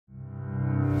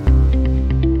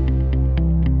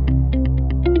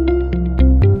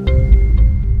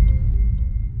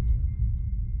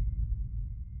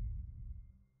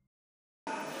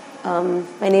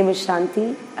name is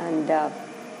Shanthi, and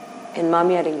in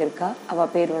Mamiyar Ingirka, our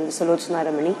pair is Sulochana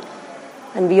Ramani,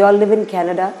 and we all live in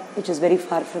Canada, which is very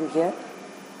far from here.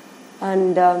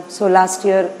 And so last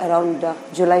year around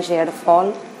July she had a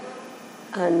fall,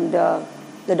 and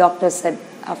the doctor said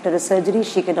after a surgery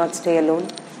she cannot stay alone.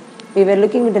 We were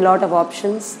looking at a lot of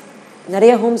options.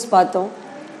 Nariya homes paathom.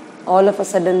 All of a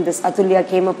sudden this Athulya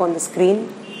came up on the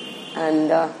screen,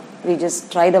 and we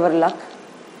just tried our luck.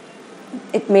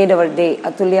 It made our day.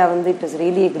 Athulya, it was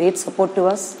really a great support to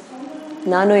us.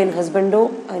 Nanu and husbando,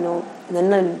 I know,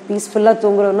 nanna peacefully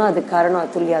thungurona adu karanam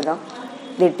Athulya da.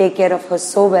 They take care of her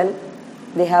so well.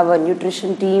 They have a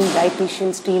nutrition team,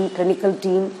 dietitians team, clinical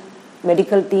team,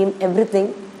 medical team,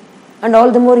 everything. And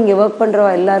all the more inge work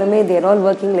pandrava ellarume, they are all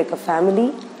working like a family.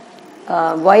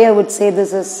 Why I would say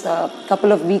this is, a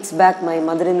couple of weeks back my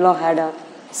mother-in-law had a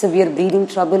severe breathing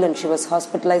trouble and she was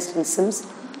hospitalized in SIMS.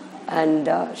 And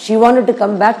she wanted to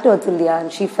come back to Athulya,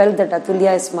 and she felt that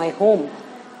Athulya is my home.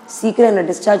 Seeker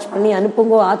discharge panni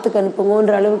anupungo aathukku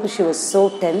anupungoன்ற அளவுக்கு she was so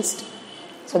tensed.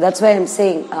 So that's why I'm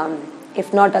saying,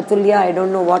 if not Athulya, I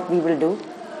don't know what we will do.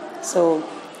 So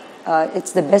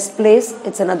it's the best place.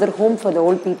 It's another home for the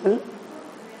old people.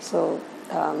 So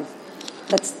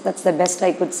that's the best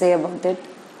I could say about it.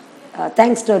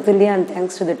 Thanks to Athulya and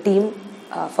thanks to the team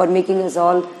for making us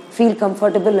all feel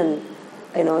comfortable, and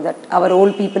you know that our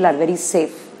old people are very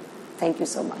safe. Thank you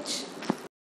so much.